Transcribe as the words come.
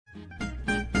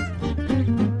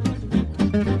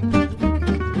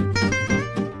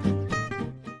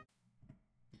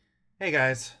Hey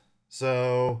guys,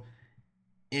 so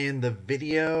in the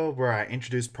video where I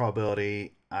introduced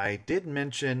probability, I did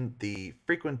mention the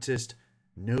frequentist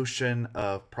notion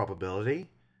of probability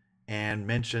and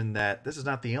mention that this is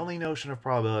not the only notion of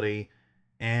probability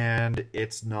and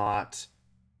it's not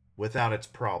without its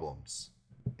problems.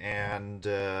 And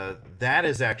that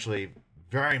is actually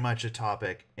very much a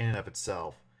topic in and of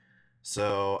itself.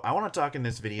 So I want to talk in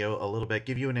this video a little bit,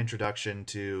 give you an introduction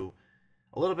to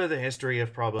a little bit of the history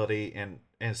of probability and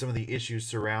some of the issues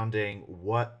surrounding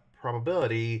what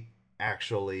probability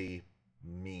actually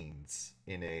means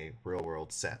in a real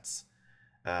world sense.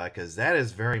 Because that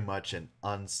is very much an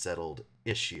unsettled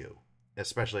issue,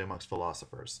 especially amongst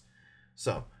philosophers.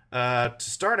 So, to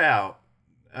start out,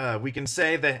 we can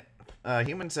say that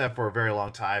humans have for a very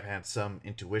long time had some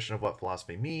intuition of what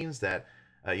philosophy means, that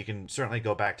you can certainly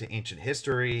go back to ancient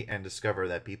history and discover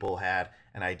that people had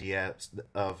an idea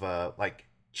of like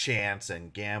chance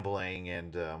and gambling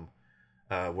and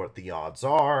what the odds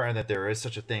are, and that there is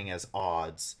such a thing as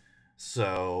odds.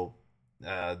 So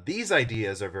these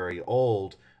ideas are very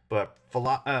old, but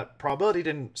probability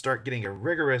didn't start getting a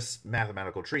rigorous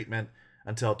mathematical treatment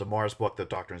until Demar's book, The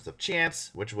Doctrines of Chance,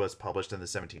 which was published in the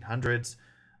 1700s.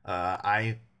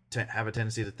 I have a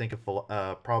tendency to think of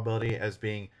probability as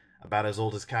being about as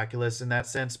old as calculus in that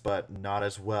sense, but not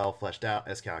as well fleshed out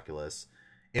as calculus.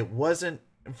 It wasn't,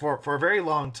 for a very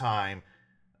long time,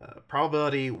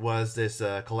 probability was this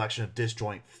collection of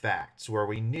disjoint facts where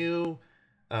we knew,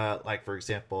 like for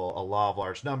example, a law of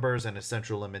large numbers and a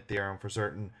central limit theorem for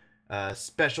certain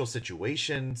special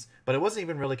situations, but it wasn't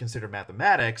even really considered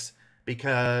mathematics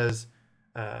because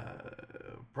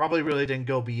probably really didn't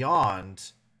go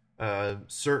beyond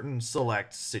certain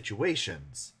select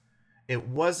situations. It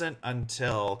wasn't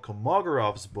until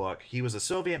Kolmogorov's book, he was a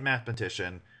Soviet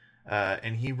mathematician,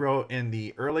 and he wrote in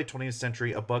the early 20th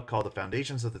century a book called The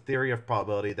Foundations of the Theory of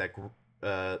Probability that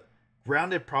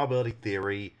grounded probability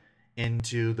theory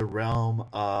into the realm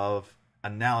of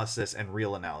analysis and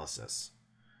real analysis.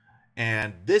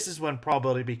 And this is when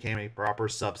probability became a proper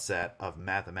subset of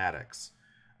mathematics.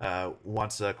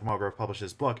 Once Kolmogorov published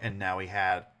his book, and now he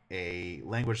had a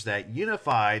language that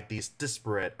unified these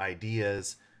disparate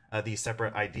ideas, these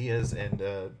separate ideas and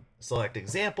select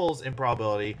examples in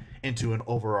probability into an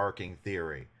overarching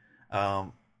theory.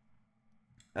 That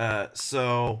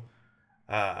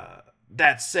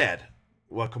said,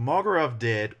 what Kolmogorov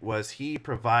did was he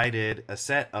provided a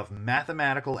set of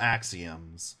mathematical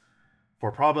axioms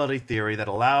for probability theory that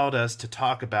allowed us to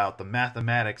talk about the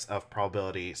mathematics of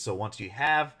probability. So once you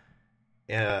have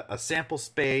a sample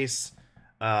space,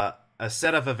 a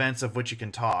set of events of which you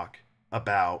can talk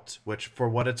about, which for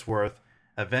what it's worth,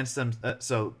 events them.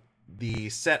 So the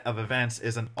set of events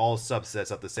isn't all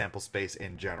subsets of the sample space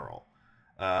in general.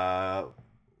 But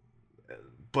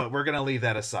we're going to leave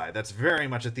that aside. That's very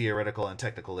much a theoretical and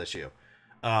technical issue.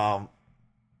 He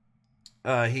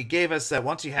gave us that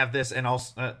once you have this and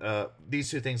also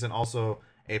these two things and also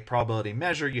a probability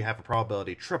measure, you have a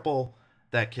probability triple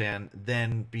that can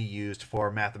then be used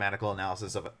for mathematical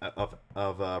analysis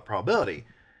of probability.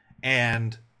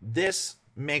 And this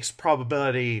makes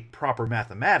probability proper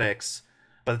mathematics.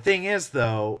 But the thing is,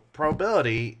 though,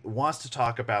 probability wants to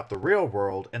talk about the real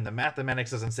world, and the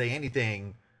mathematics doesn't say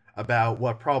anything about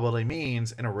what probability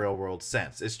means in a real world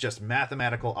sense. It's just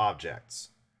mathematical objects,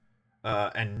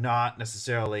 and not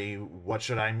necessarily what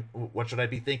should I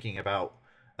be thinking about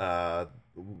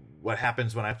what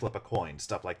happens when I flip a coin,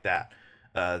 stuff like that.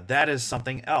 That is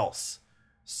something else.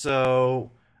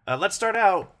 So let's start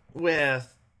out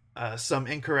with some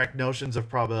incorrect notions of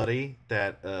probability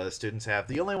that students have.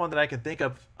 The only one that I can think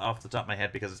of off the top of my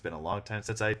head, because it's been a long time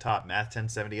since I taught Math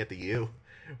 1070 at the U,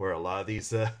 where a lot of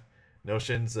these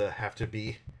notions have to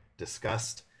be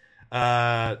discussed.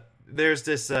 There's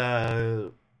this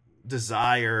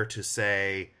desire to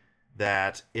say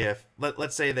that if,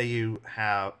 let's say that you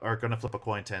are going to flip a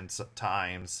coin 10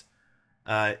 times,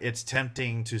 it's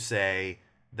tempting to say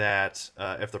that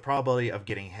if the probability of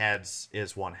getting heads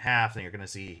is 1/2, then you're going to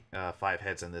see 5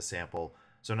 heads in this sample.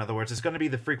 So in other words, it's going to be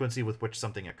the frequency with which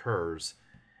something occurs.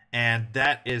 And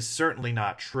that is certainly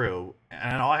not true.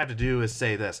 And all I have to do is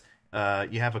say this.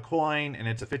 You have a coin, and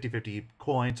it's a 50-50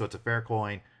 coin, so it's a fair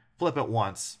coin. Flip it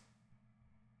once.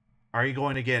 Are you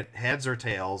going to get heads or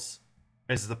tails?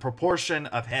 Is the proportion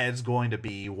of heads going to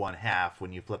be 1/2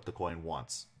 when you flip the coin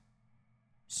once?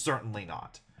 Certainly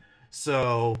not.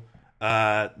 So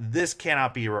this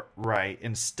cannot be right.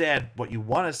 Instead, what you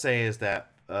want to say is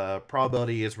that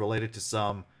probability is related to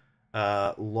some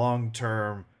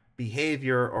long-term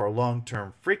behavior or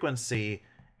long-term frequency,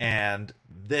 and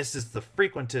this is the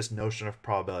frequentist notion of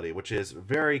probability, which is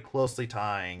very closely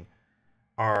tying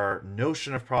our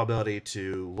notion of probability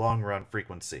to long-run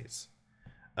frequencies,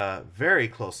 very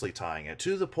closely tying it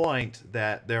to the point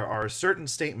that there are certain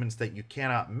statements that you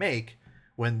cannot make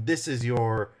when this is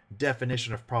your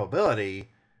definition of probability,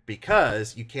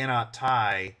 because you cannot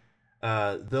tie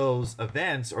those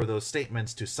events or those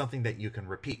statements to something that you can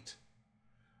repeat.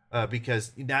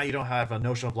 Because now you don't have a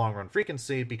notion of long-run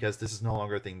frequency, because this is no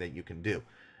longer a thing that you can do.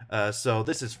 So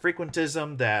this is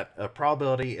frequentism, that a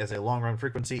probability is a long-run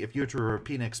frequency. If you were to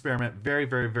repeat an experiment very,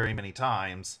 very, very many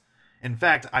times, in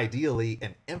fact, ideally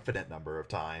an infinite number of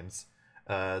times,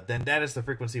 then that is the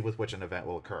frequency with which an event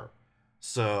will occur.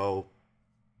 So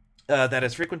that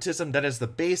is frequentism. That is the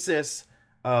basis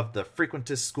of the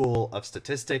frequentist school of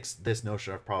statistics, this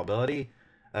notion of probability,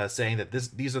 saying that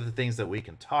these are the things that we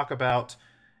can talk about.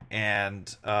 And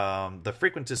the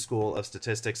frequentist school of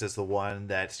statistics is the one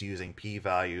that's using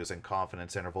p-values and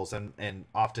confidence intervals, and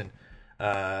often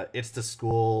it's the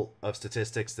school of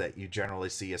statistics that you generally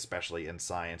see, especially in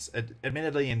science.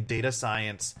 Admittedly, in data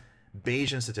science,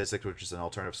 Bayesian statistics, which is an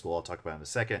alternative school I'll talk about in a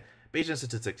second, Bayesian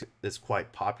statistics is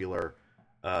quite popular,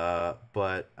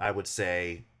 but I would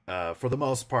say for the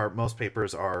most part, most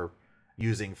papers are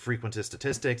using frequentist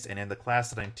statistics, and in the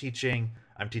class that I'm teaching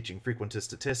frequentist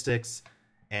statistics.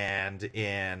 And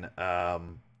in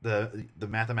the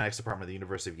mathematics department of the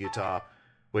University of Utah,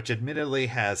 which admittedly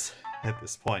has, at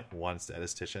this point, one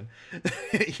statistician.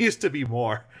 It used to be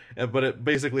more, but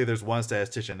basically there's one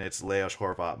statistician. It's Leos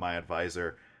Horvat, my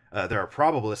advisor. There are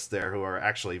probabilists there who are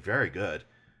actually very good.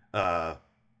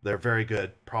 They're very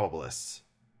good probabilists.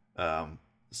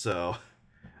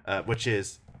 Which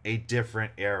is a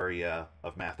different area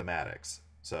of mathematics.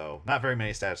 So not very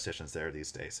many statisticians there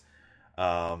these days.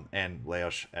 And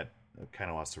Leos kind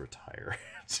of wants to retire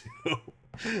too.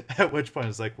 At which point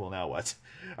it's like, well, now what?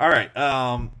 All right.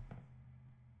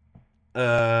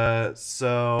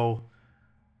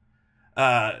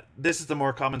 This is the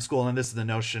more common school, and this is the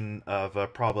notion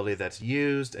of probability that's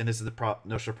used, and this is the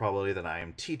notion of probability that I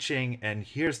am teaching. And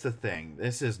here's the thing: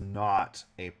 this is not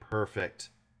a perfect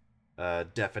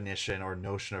definition or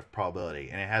notion of probability,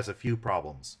 and it has a few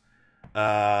problems.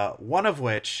 One of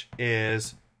which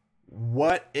is,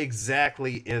 what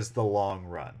exactly is the long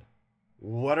run?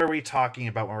 What are we talking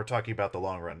about when we're talking about the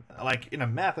long run? Like, in a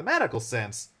mathematical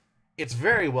sense, it's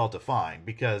very well defined,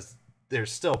 because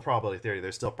there's still probability theory,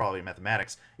 there's still probability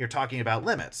mathematics. You're talking about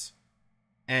limits,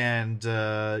 and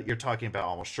you're talking about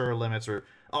almost sure limits, or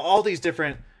all these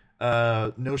different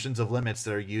notions of limits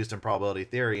that are used in probability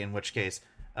theory, in which case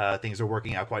things are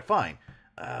working out quite fine.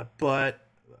 But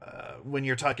when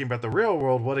you're talking about the real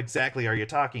world, what exactly are you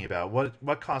talking about?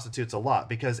 What constitutes a lot?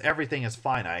 Because everything is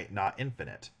finite, not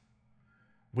infinite.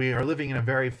 We are living in a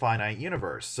very finite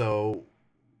universe. So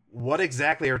what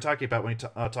exactly are we talking about when you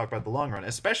talk about the long run?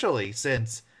 Especially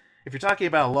since if you're talking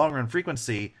about a long run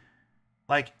frequency,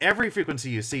 like, every frequency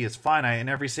you see is finite, and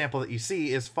every sample that you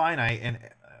see is finite, and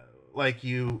like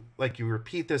you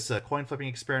repeat this coin flipping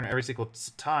experiment every single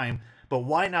time. But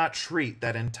why not treat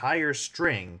that entire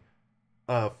string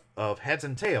of heads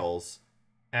and tails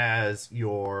as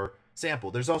your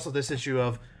sample? There's also this issue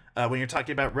of when you're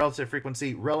talking about relative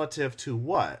frequency, relative to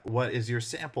what? What is your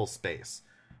sample space?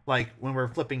 Like, when we're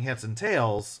flipping heads and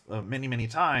tails many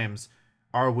times,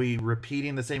 are we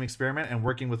repeating the same experiment and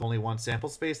working with only one sample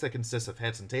space that consists of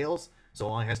heads and tails, so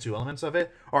it only has two elements of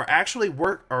it? Or actually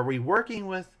are we working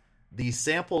with the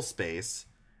sample space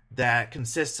that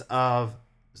consists of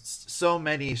so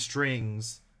many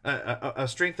strings, a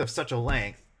strength of such a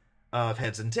length of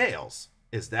heads and tails?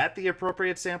 Is that the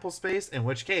appropriate sample space? In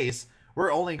which case,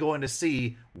 we're only going to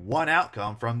see one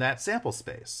outcome from that sample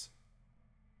space.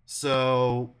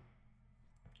 So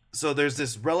there's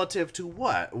this relative to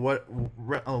what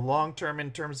long term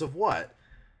in terms of what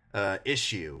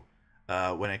issue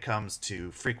when it comes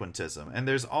to frequentism. And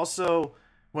there's also,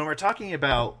 when we're talking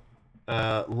about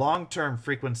long-term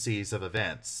frequencies of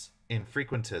events in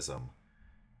frequentism,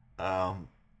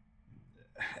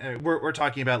 we're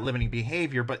talking about limiting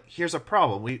behavior. But here's a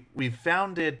problem: we've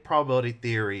founded probability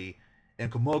theory in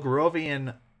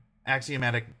Kolmogorovian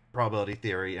axiomatic probability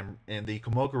theory and the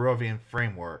Kolmogorovian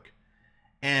framework.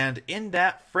 And in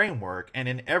that framework, and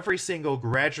in every single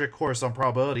graduate course on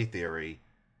probability theory,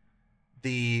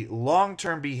 the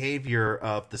long-term behavior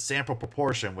of the sample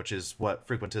proportion, which is what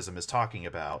frequentism is talking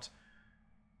about,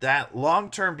 that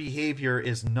long-term behavior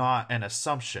is not an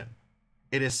assumption.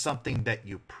 It is something that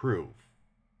you prove.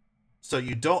 So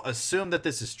you don't assume that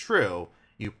this is true,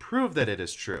 you prove that it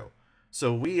is true.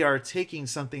 So we are taking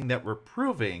something that we're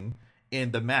proving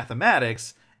in the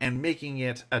mathematics and making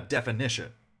it a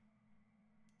definition,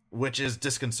 which is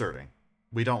disconcerting.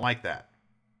 We don't like that.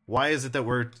 Why is it that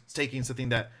we're taking something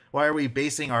that, why are we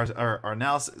basing our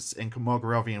analysis in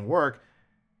Kolmogorovian work,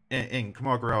 in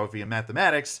Kolmogorovian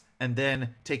mathematics, and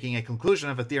then taking a conclusion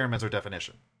of a theorem as our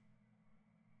definition?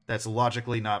 That's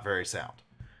logically not very sound.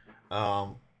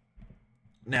 Now,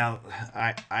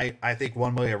 I think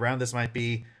one way around this might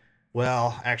be,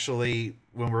 well, actually,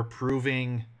 when we're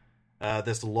proving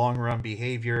this long-run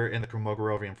behavior in the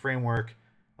Kolmogorovian framework,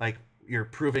 like, you're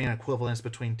proving an equivalence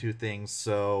between two things,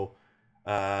 so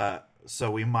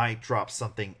we might drop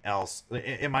something else.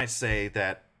 It might say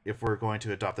that if we're going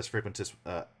to adopt this frequentist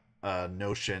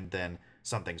notion, then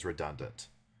something's redundant.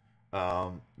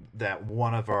 That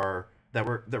one of our that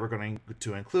we're going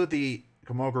to include the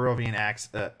Kolmogorovian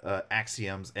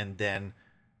axioms and then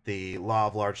the law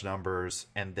of large numbers,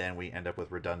 and then we end up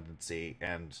with redundancy,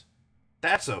 and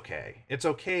that's okay. It's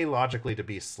okay logically to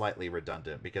be slightly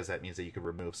redundant, because that means that you can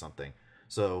remove something.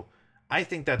 So I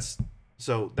think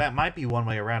that might be one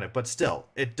way around it, but still,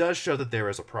 it does show that there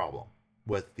is a problem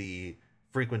with the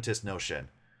frequentist notion.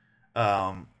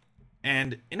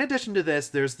 And in addition to this,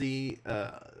 there's the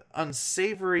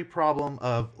unsavory problem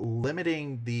of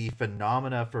limiting the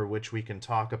phenomena for which we can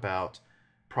talk about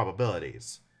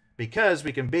probabilities, because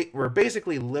we're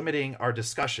basically limiting our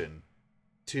discussion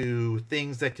to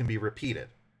things that can be repeated,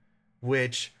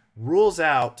 which rules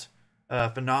out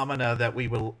phenomena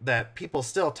that people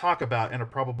still talk about in a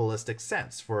probabilistic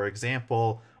sense. For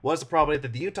example, what is the probability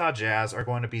that the Utah Jazz are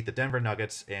going to beat the Denver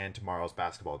Nuggets in tomorrow's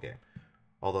basketball game?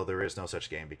 Although there is no such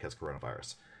game because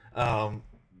coronavirus.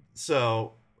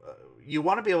 So you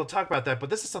want to be able to talk about that, but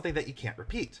this is something that you can't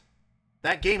repeat.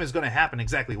 That game is going to happen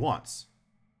exactly once.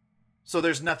 So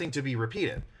there's nothing to be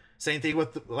repeated. Same thing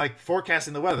with like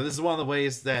forecasting the weather. This is one of the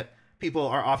ways that people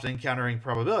are often encountering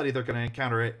probability. They're going to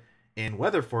encounter it in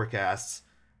weather forecasts,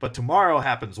 but tomorrow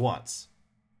happens once.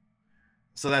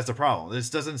 So that's the problem. This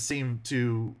doesn't seem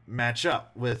to match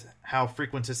up with how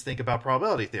frequentists think about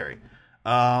probability theory.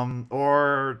 I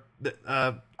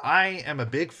am a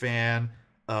big fan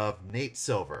of Nate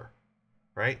Silver,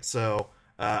 right? So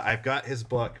I've got his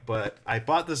book, but I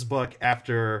bought this book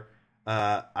after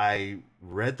I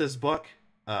read this book.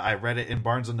 I read it in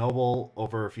Barnes & Noble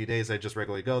over a few days. I just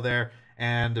regularly go there.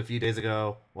 And a few days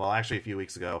ago, well, actually a few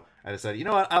weeks ago, I decided, you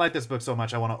know what? I like this book so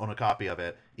much, I want to own a copy of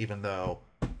it, even though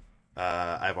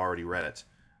I've already read it.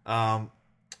 And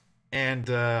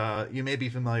you may be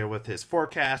familiar with his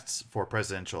forecasts for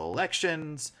presidential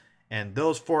elections, and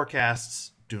those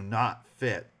forecasts do not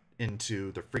fit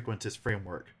into the frequentist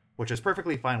framework, which is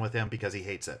perfectly fine with him because he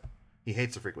hates it. He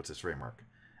hates the frequentist framework.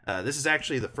 This is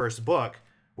actually the first book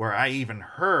where I even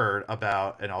heard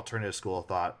about an alternative school of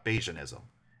thought, Bayesianism.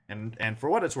 And for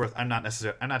what it's worth, I'm not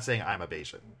saying I'm a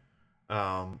Bayesian.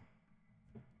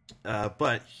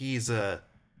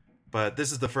 But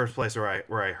this is the first place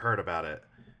where I heard about it.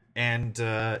 And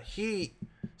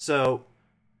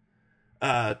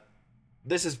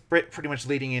this is pretty much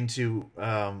leading into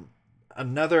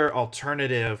another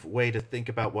alternative way to think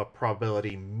about what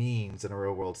probability means in a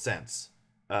real world sense.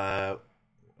 There's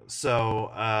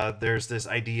this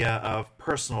idea of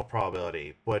personal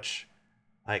probability, which,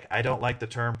 like, I don't like the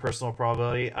term personal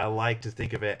probability. I like to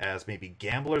think of it as maybe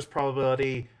gambler's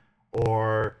probability,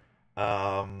 or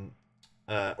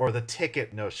the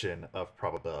ticket notion of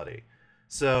probability.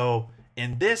 So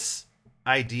in this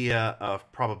idea of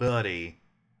probability,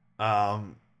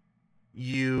 the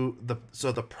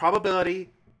probability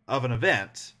of an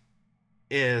event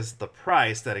is the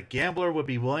price that a gambler would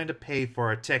be willing to pay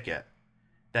for a ticket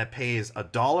that pays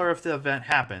 $1 if the event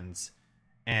happens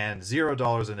and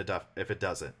 $0 if it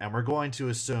doesn't. And we're going to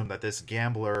assume that this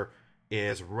gambler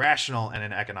is rational in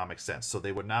an economic sense, so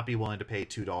they would not be willing to pay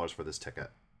 $2 for this ticket,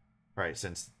 right?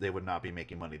 Since they would not be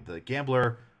making money. The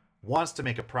gambler wants to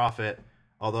make a profit,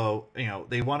 although, you know,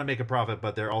 they want to make a profit,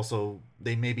 but there's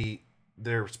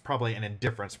probably an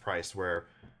indifference price where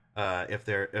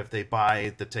if they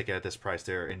buy the ticket at this price,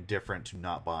 they're indifferent to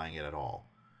not buying it at all.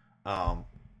 In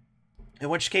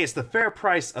which case, the fair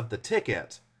price of the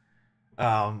ticket,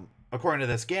 according to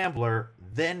this gambler,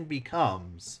 then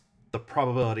becomes the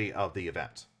probability of the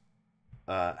event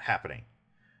happening.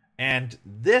 And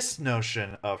this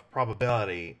notion of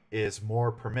probability is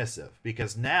more permissive,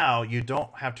 because now you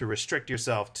don't have to restrict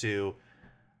yourself to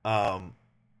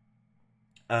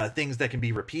things that can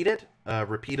be repeated,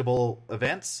 repeatable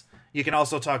events. You can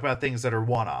also talk about things that are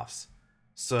one-offs.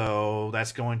 So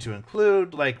that's going to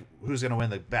include, like, who's going to win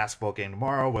the basketball game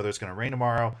tomorrow, whether it's going to rain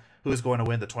tomorrow, who's going to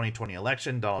win the 2020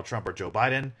 election, Donald Trump or Joe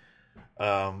Biden.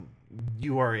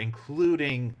 You are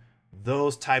including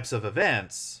those types of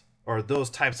events or those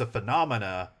types of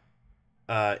phenomena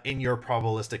in your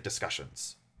probabilistic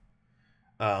discussions.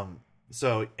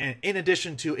 So, in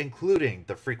addition to including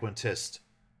the frequentist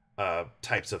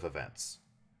types of events.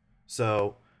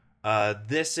 So,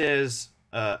 this is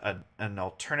an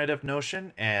alternative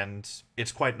notion, and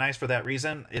it's quite nice for that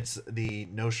reason. It's the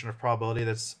notion of probability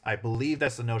I believe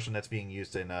that's the notion that's being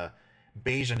used in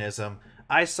Bayesianism.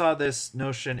 I saw this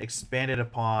notion expanded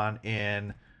upon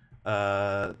in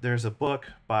there's a book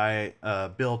by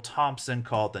Bill Thompson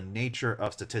called "The Nature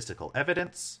of Statistical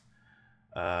Evidence."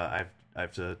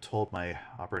 I've told my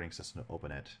operating system to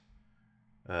open it.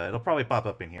 It'll probably pop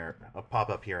up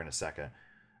here in a second.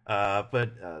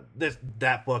 But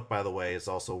that book, by the way, is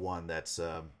also one that's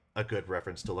a good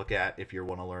reference to look at if you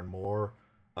want to learn more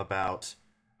about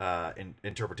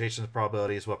interpretations of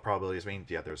probabilities, what probabilities mean.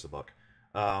 Yeah, there's the book,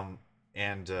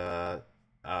 and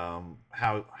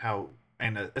how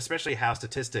and especially how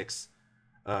statistics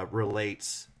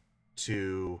relates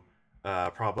to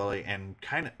probability, and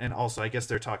also I guess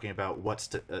they're talking about what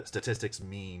statistics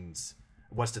means,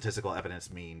 what statistical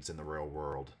evidence means in the real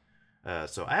world.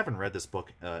 So I haven't read this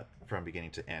book from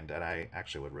beginning to end, and I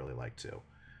actually would really like to.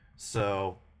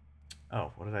 So,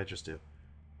 oh, what did I just do?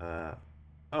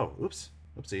 Oh,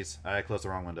 oopsies, I closed the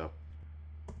wrong window.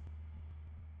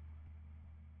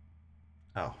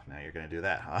 Oh, now you're gonna do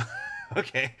that, huh?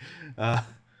 Okay. All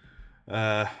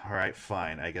right,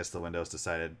 fine. I guess the Windows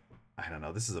decided. I don't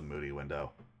know. This is a moody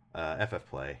window. FF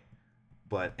play.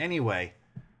 But anyway,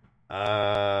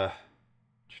 where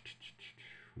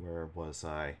was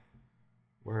I?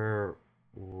 Oh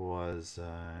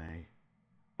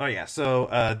yeah.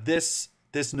 So this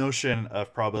notion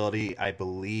of probability, I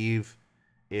believe,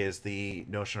 is the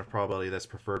notion of probability that's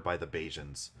preferred by the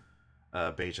Bayesians.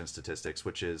 Bayesian statistics,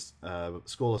 which is a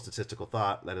school of statistical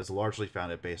thought that is largely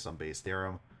founded based on Bayes'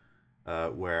 theorem,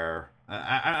 where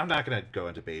I'm not going to go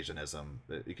into Bayesianism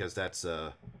because that's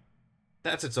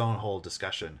its own whole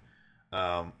discussion.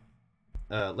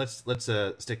 Let's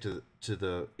stick to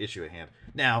the issue at hand.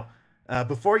 Now,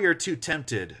 before you're too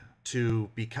tempted to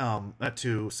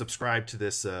subscribe to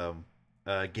this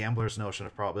gambler's notion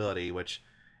of probability, which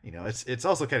it's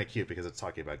also kind of cute because it's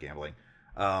talking about gambling.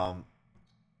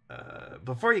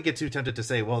 Before you get too tempted to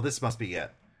say, well, this must be it,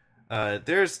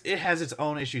 it has its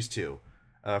own issues too.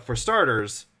 For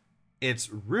starters, it's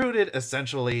rooted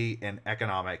essentially in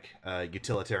economic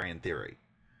utilitarian theory.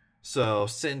 So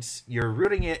since you're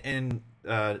rooting it in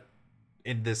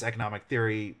this economic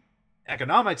theory,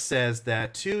 economics says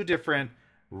that two different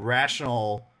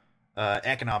rational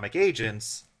economic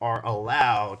agents are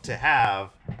allowed to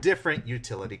have different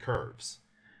utility curves,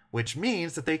 which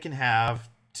means that they can have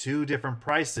two different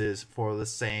prices for the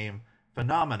same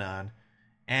phenomenon,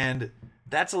 and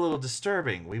that's a little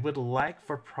disturbing. We would like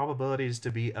for probabilities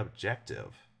to be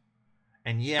objective,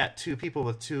 and yet two people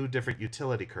with two different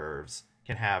utility curves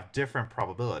can have different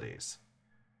probabilities.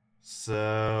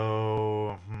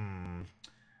 So,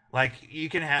 you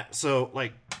can have,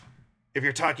 if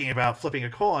you're talking about flipping a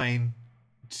coin,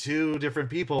 two different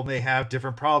people may have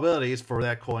different probabilities for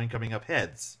that coin coming up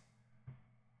heads.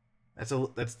 That's a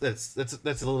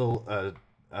little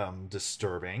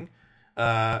disturbing.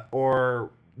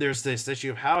 Or there's this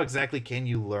issue of how exactly can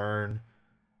you learn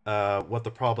what the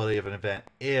probability of an event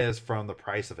is from the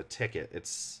price of a ticket.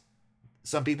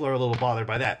 Some people are a little bothered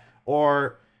by that.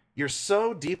 Or you're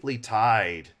so deeply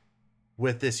tied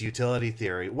with this utility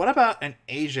theory. What about an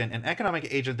economic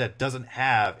agent that doesn't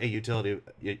have a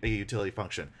utility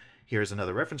function? Here's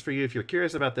another reference for you if you're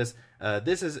curious about this.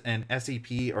 This is an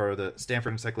SEP, or the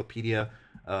Stanford Encyclopedia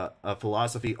of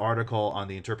Philosophy, article on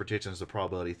the interpretations of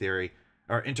probability theory,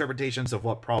 or interpretations of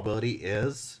what probability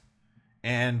is.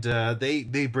 And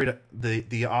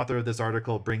the author of this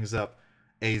article brings up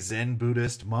a Zen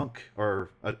Buddhist monk,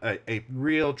 or a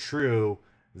real true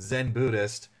Zen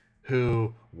Buddhist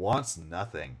who wants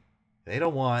nothing. They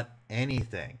don't want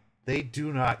anything. They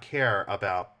do not care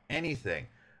about anything.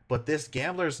 But this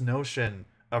gambler's notion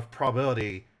of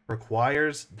probability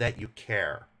requires that you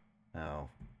care. Oh,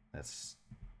 it's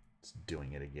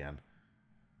doing it again.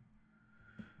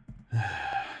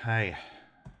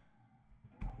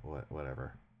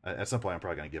 Whatever. At some point, I'm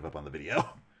probably going to give up on the video.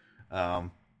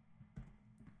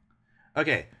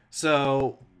 Okay,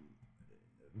 so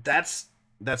that's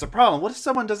a problem. What if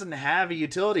someone doesn't have a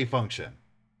utility function?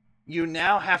 You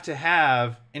now have to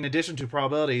have, in addition to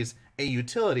probabilities, a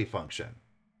utility function.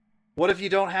 What if you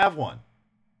don't have one?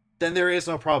 Then there is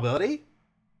no probability?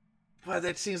 Well,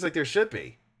 that seems like there should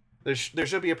be. There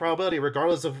should be a probability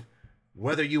regardless of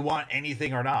whether you want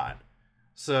anything or not.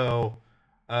 So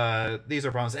these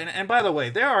are problems. And by the way,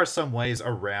 there are some ways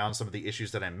around some of the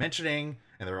issues that I'm mentioning,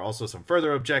 and there are also some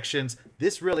further objections.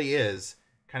 This really is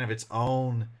kind of its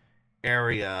own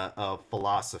area of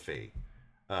philosophy.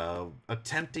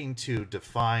 attempting to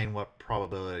define what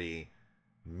probability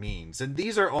means. And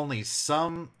these are only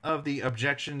some of the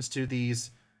objections to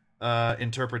these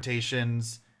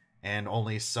interpretations, and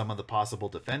only some of the possible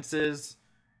defenses.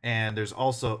 And there's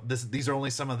also these are only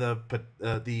some of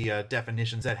the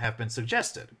definitions that have been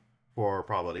suggested for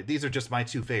probability. These are just my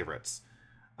two favorites.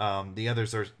 The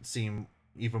others seem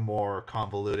even more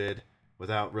convoluted,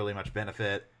 without really much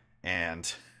benefit,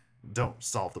 and don't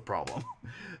solve the problem.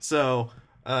 So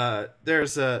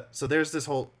there's this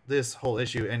whole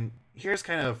issue, and here's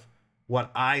kind of what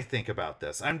I think about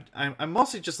this. I'm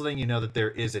mostly just letting you know that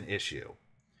there is an issue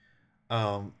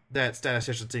that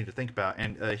statisticians need to think about.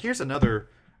 And here's another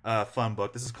fun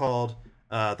book. This is called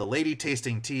The Lady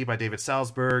Tasting Tea by David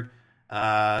Salzberg.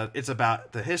 It's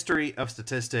about the history of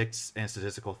statistics and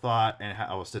statistical thought, and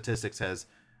how statistics has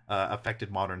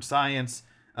affected modern science.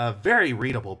 A very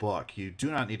readable book. You do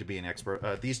not need to be an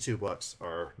expert. These two books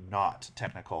are not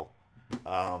technical.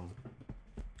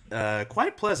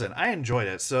 Quite pleasant. I enjoyed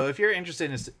it. So if you're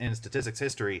interested in statistics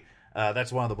history,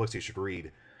 that's one of the books you should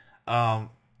read.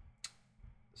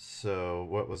 So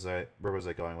where was I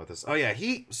going with this? Oh yeah,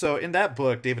 so in that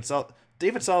book, David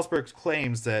Salzberg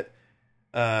claims that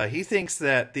he thinks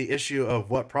that the issue of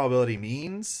what probability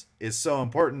means is so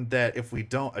important that if we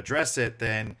don't address it,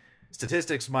 then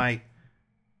statistics might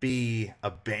be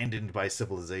abandoned by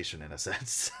civilization, in a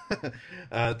sense.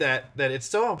 that it's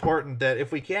so important that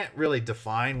if we can't really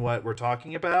define what we're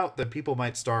talking about, then people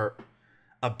might start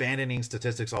abandoning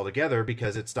statistics altogether,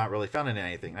 because it's not really found in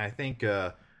anything. And I think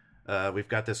we've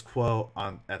got this quote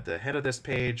at the head of this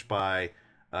page by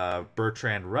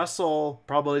Bertrand Russell.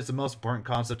 Probability is the most important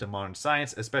concept in modern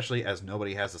science, especially as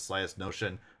nobody has the slightest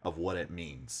notion of what it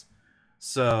means.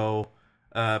 So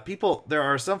there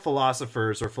are some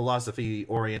philosophers or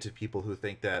philosophy-oriented people who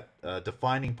think that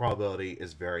defining probability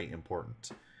is very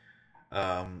important.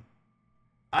 I'm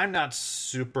not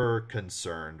super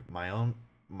concerned.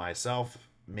 Myself,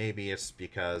 maybe it's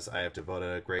because I have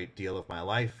devoted a great deal of my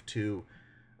life to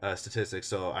statistics,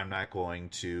 so I'm not going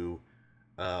to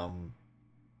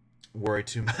worry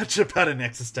too much about an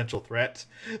existential threat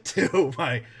to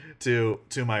my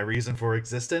reason for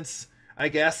existence, I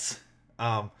guess.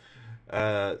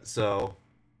 So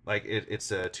like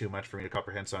it's too much for me to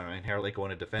comprehend, so I'm inherently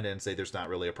going to defend it and say there's not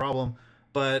really a problem.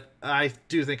 But I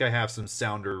do think I have some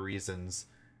sounder reasons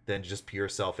than just pure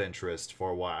self-interest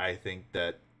for why I think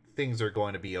that things are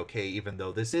going to be okay, even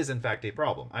though this is in fact a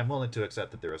problem. I'm willing to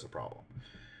accept that there is a problem.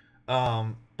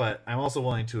 But I'm also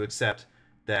willing to accept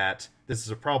that this is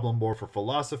a problem more for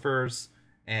philosophers,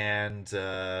 and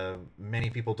many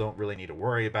people don't really need to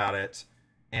worry about it.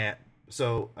 And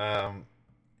so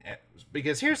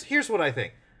because here's what I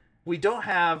think. We don't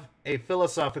have a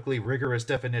philosophically rigorous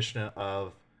definition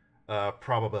of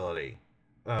probability,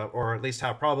 or at least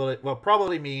what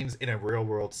probability means in a real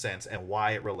world sense and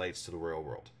why it relates to the real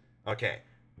world. Okay,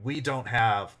 we don't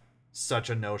have such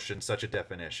a notion, such a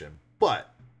definition.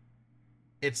 But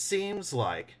it seems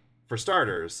like, for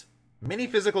starters, many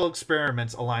physical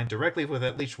experiments align directly with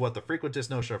at least what the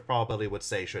frequentist notion of probability would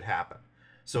say should happen.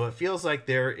 So it feels like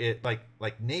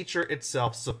like nature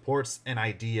itself supports an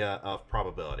idea of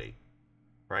probability,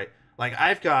 right? Like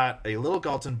I've got a little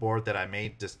Galton board that I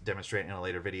may demonstrate in a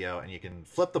later video, and you can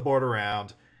flip the board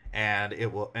around, and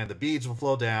the beads will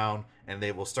flow down, and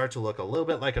they will start to look a little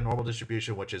bit like a normal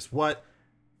distribution, which is what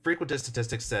frequentist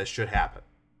statistics says should happen.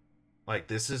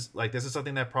 This is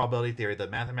something that probability theory, the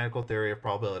mathematical theory of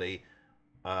probability,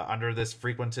 under this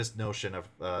frequentist notion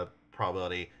of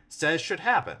probability, says should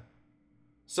happen.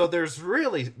 So there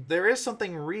is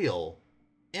something real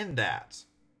in that,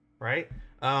 right?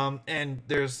 And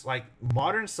there's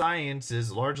modern science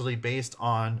is largely based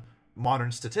on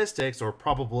modern statistics or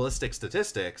probabilistic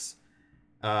statistics,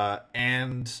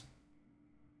 and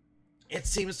it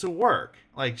seems to work,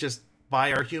 just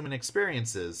by our human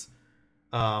experiences.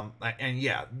 And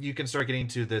yeah, you can start getting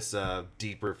to this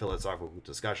deeper philosophical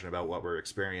discussion about what we're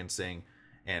experiencing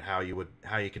and how you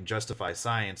can justify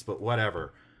science, but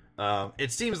whatever.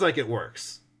 It seems like it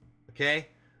works. Okay,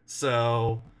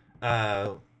 so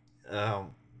it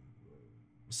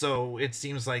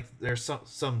seems like there's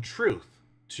some truth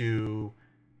to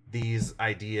these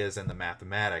ideas and the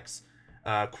mathematics.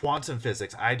 Quantum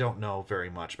physics, I don't know very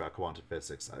much about quantum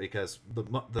physics, because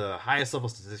the highest level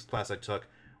statistics class I took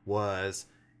was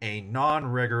a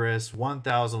non-rigorous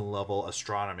 1000 level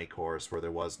astronomy course where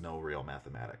there was no real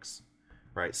mathematics,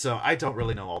 right? So I don't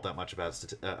really know all that much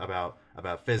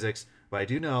about physics, but I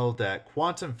do know that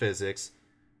quantum physics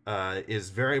is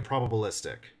very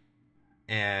probabilistic,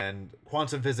 and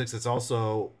quantum physics is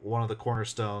also one of the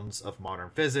cornerstones of modern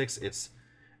physics. It's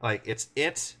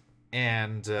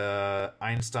and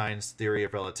Einstein's theory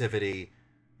of relativity,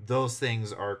 those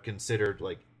things are considered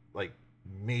like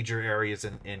major areas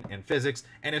in physics,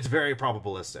 and it's very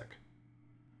probabilistic.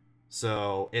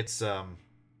 So it's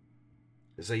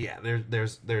so yeah,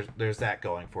 there's that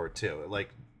going for it too.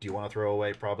 Like, do you want to throw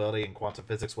away probability and quantum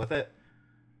physics with it?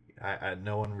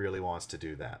 No one really wants to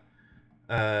do that.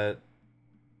 Uh,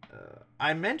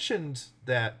 I mentioned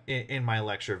that in my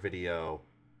lecture video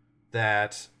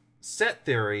that set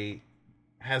theory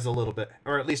has a little bit,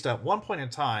 or at least at one point in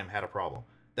time, had a problem.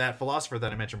 That philosopher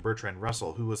that I mentioned, Bertrand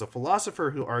Russell, who was a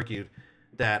philosopher who argued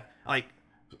that, like,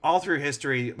 all through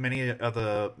history, many of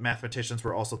the mathematicians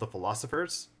were also the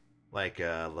philosophers. Like,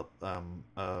 like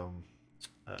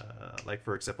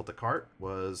for example, Descartes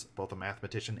was both a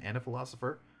mathematician and a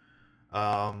philosopher.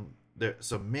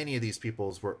 So many of these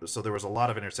peoples were. So there was a lot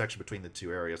of intersection between the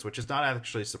two areas, which is not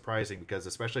actually surprising because,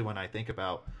 especially when I think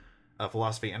about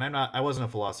philosophy, and I wasn't a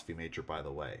philosophy major, by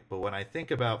the way, but when I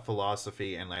think about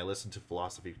philosophy and I listen to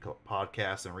philosophy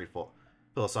podcasts and read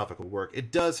philosophical work,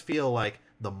 it does feel like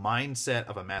the mindset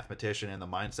of a mathematician and the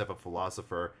mindset of a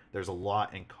philosopher, there's a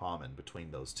lot in common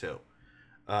between those two.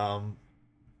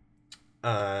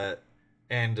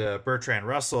 Bertrand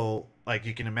Russell, like,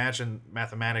 you can imagine,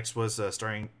 mathematics was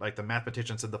starting, like, the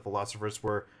mathematicians and the philosophers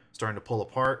were starting to pull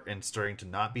apart and starting to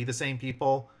not be the same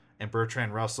people, and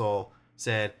Bertrand Russell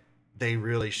said they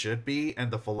really should be,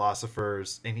 and the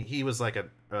philosophers, and he was like a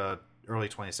early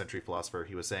 20th century philosopher,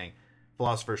 he was saying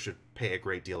philosophers should pay a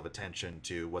great deal of attention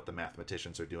to what the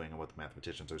mathematicians are doing and what the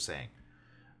mathematicians are saying.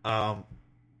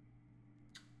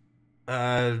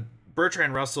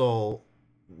 Bertrand Russell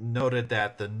noted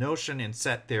that the notion in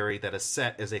set theory that a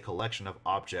set is a collection of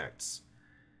objects,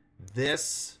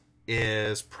 this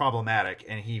is problematic,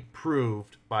 and he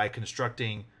proved by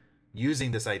constructing,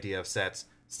 using this idea of sets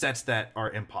that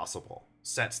are impossible,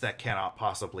 sets that cannot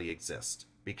possibly exist,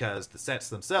 because the sets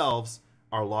themselves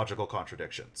are logical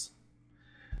contradictions.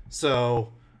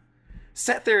 So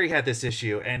set theory had this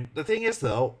issue, and the thing is,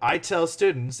 though, I tell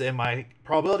students in my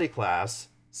probability class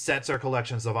sets are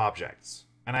collections of objects,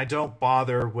 and I don't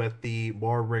bother with the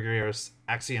more rigorous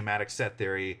axiomatic set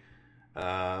theory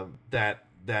that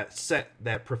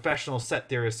professional set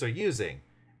theorists are using.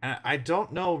 And I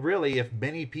don't know really if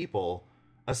many people,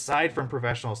 aside from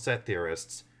professional set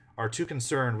theorists, are too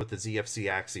concerned with the ZFC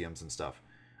axioms and stuff.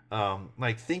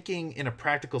 Like, thinking in a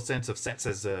practical sense of sets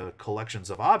as collections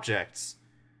of objects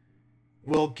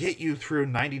will get you through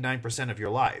 99% of your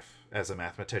life as a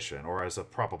mathematician or as a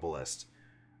probabilist.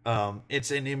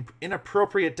 It's an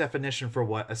inappropriate definition for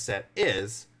what a set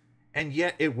is, and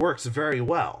yet it works very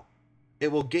well.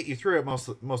 It will get you through it most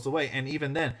of the way, and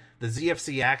even then, the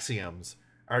ZFC axioms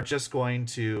are just going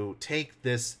to take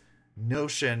this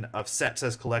notion of sets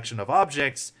as collection of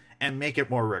objects and make it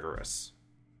more rigorous,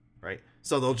 right?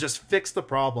 So they'll just fix the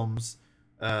problems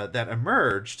that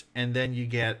emerged, and then you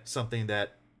get something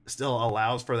that still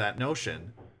allows for that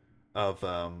notion of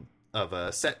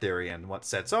a set theory and what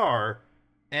sets are,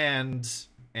 and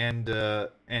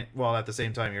while at the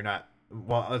same time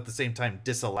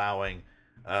disallowing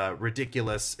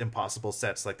ridiculous, impossible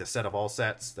sets like the set of all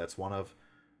sets. That's one of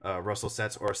Russell's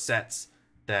sets, or sets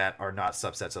that are not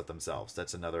subsets of themselves.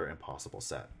 That's another impossible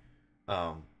set.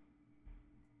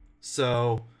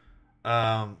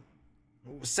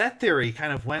 Set theory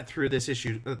kind of went through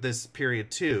this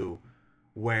period too,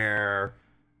 where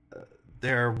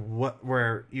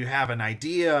where you have an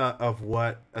idea of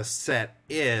what a set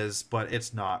is, but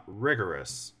it's not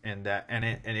rigorous, and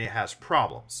it has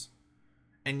problems,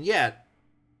 and yet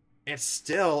it's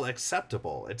still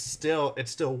acceptable. It still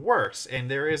works, and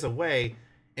there is a way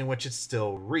in which it's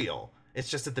still real. It's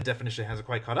just that the definition hasn't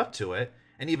quite caught up to it,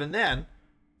 and even then,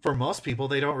 for most people,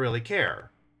 they don't really care.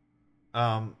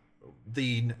 The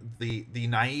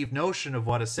naive notion of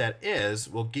what a set is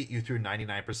will get you through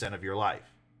 99% of your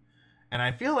life. And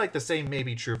I feel like the same may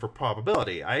be true for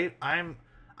probability. I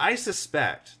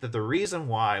suspect that the reason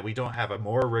why we don't have a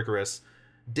more rigorous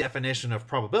definition of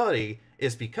probability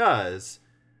is because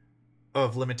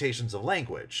of limitations of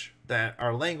language. That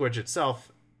our language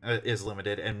itself is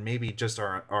limited, and maybe just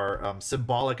our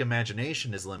symbolic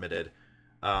imagination is limited.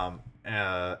 You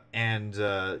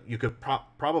could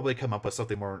probably come up with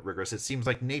something more rigorous. It seems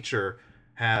like nature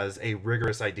has a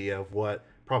rigorous idea of what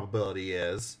probability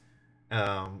is.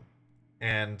 But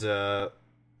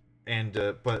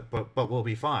we'll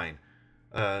be fine.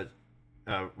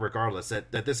 Regardless,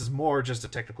 that this is more just a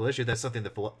technical issue. That's something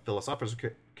that philosophers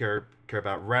care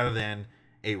about rather than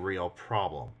a real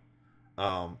problem.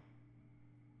 A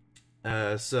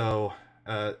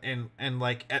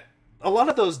lot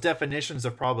of those definitions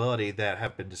of probability that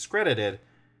have been discredited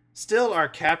still are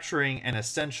capturing an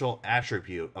essential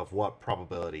attribute of what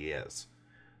probability is.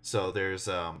 So there's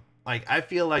like I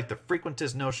feel like the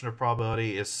frequentist notion of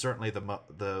probability is certainly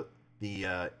the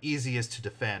easiest to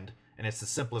defend, and it's the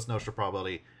simplest notion of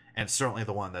probability, and certainly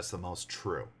the one that's the most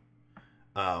true.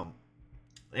 Um,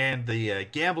 and the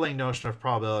gambling notion of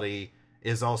probability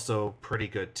is also pretty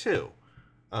good too.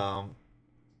 Um,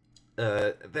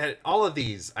 that all of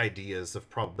these ideas of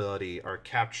probability are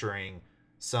capturing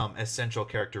some essential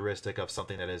characteristic of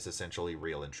something that is essentially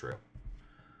real and true.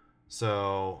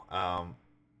 So,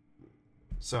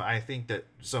 so I think that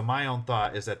my own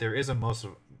thought is that there isn't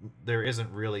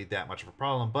really that much of a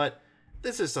problem, but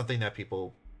this is something that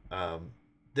people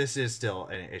this is still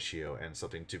an issue and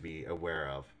something to be aware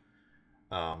of.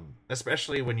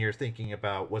 Especially when you're thinking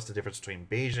about what's the difference between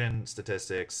Bayesian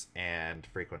statistics and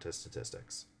frequentist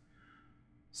statistics.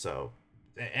 So,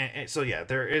 so yeah,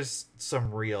 there is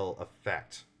some real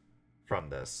effect from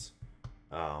this,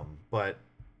 but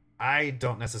I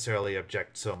don't necessarily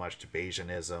object so much to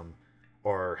Bayesianism,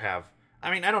 or have.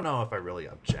 I mean, I don't know if I really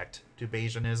object to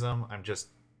Bayesianism.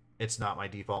 It's not my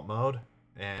default mode,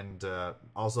 and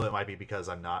also it might be because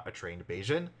I'm not a trained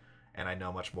Bayesian, and I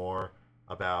know much more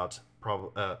about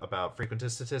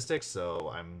frequentist statistics,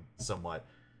 so I'm somewhat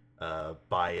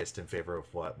biased in favor of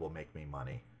what will make me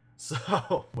money.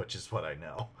 So, which is what I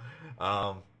know.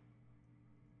 I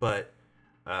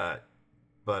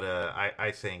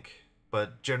think,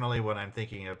 but generally when I'm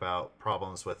thinking about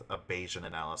problems with a Bayesian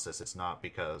analysis, it's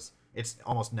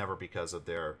almost never because of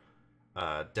their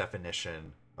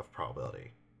definition of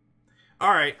probability.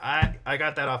 All right, I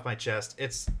got that off my chest.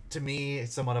 To me,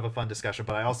 it's somewhat of a fun discussion,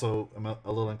 but I also am a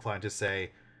little inclined to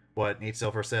say what Nate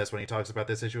Silver says when he talks about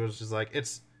this issue, which is like,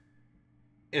 it's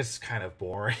kind of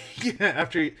boring.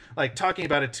 After like talking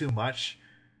about it too much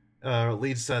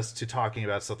leads us to talking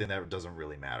about something that doesn't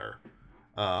really matter,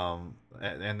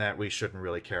 and that we shouldn't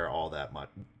really care all that much,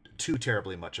 too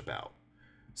terribly much about.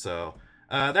 So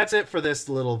that's it for this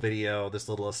little video, this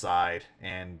little aside,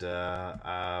 and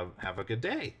have a good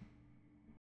day.